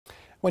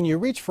When you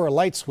reach for a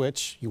light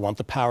switch, you want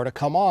the power to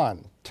come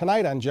on.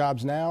 Tonight on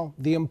Jobs Now,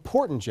 the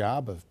important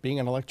job of being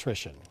an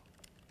electrician.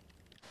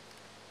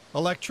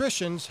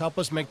 Electricians help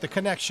us make the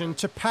connection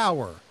to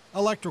power,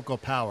 electrical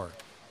power.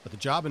 But the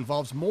job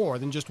involves more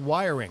than just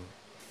wiring.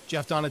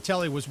 Jeff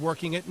Donatelli was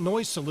working at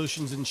Noise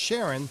Solutions in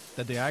Sharon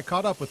the day I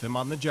caught up with him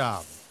on the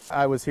job.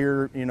 I was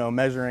here,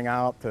 measuring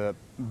out to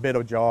bid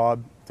a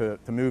job to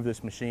move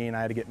this machine.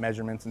 I had to get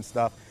measurements and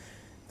stuff.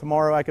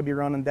 Tomorrow I could be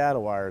running data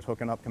wires,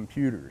 hooking up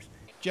computers.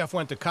 Jeff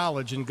went to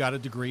college and got a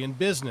degree in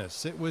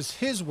business. It was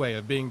his way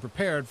of being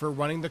prepared for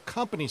running the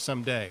company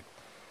someday.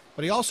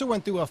 But he also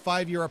went through a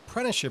 5-year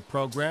apprenticeship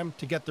program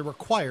to get the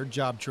required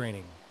job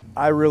training.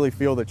 I really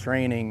feel the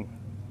training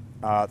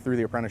through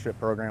the apprenticeship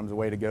program is the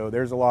way to go.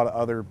 There's a lot of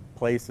other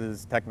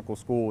places, technical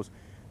schools,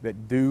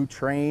 that do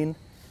train,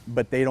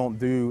 but they don't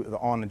do the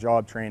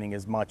on-the-job training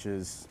as much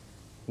as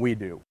we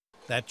do.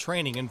 That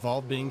training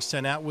involved being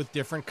sent out with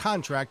different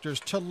contractors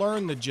to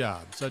learn the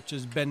job, such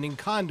as bending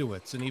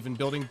conduits and even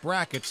building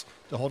brackets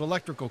to hold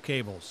electrical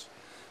cables.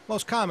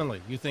 Most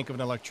commonly, you think of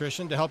an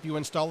electrician to help you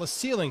install a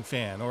ceiling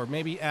fan or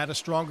maybe add a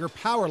stronger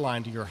power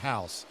line to your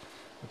house.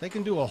 But they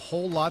can do a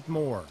whole lot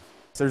more.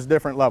 There's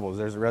different levels.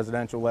 There's a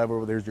residential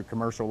level, there's your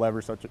commercial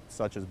level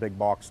such as big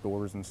box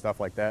stores and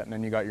stuff like that, and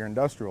then you got your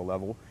industrial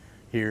level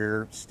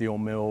here, steel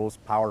mills,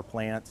 power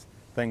plants,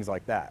 things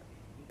like that.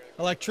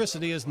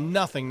 Electricity is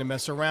nothing to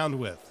mess around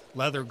with.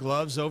 Leather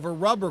gloves over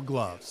rubber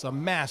gloves, a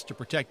mask to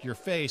protect your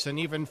face, and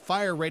even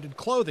fire-rated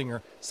clothing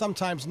are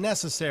sometimes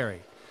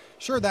necessary.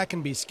 Sure, that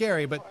can be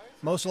scary, but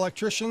most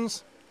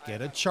electricians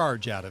get a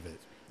charge out of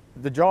it.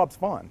 The job's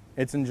fun.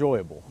 It's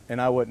enjoyable,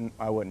 and I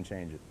wouldn't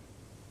change it.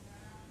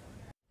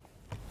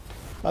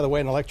 By the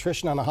way, an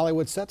electrician on a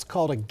Hollywood set's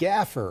called a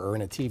gaffer or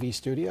in a TV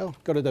studio.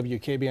 Go to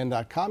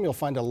WKBN.com. You'll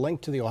find a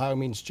link to the Ohio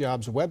Means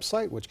Jobs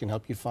website, which can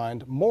help you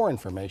find more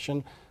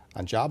information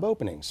on job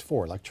openings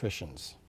for electricians.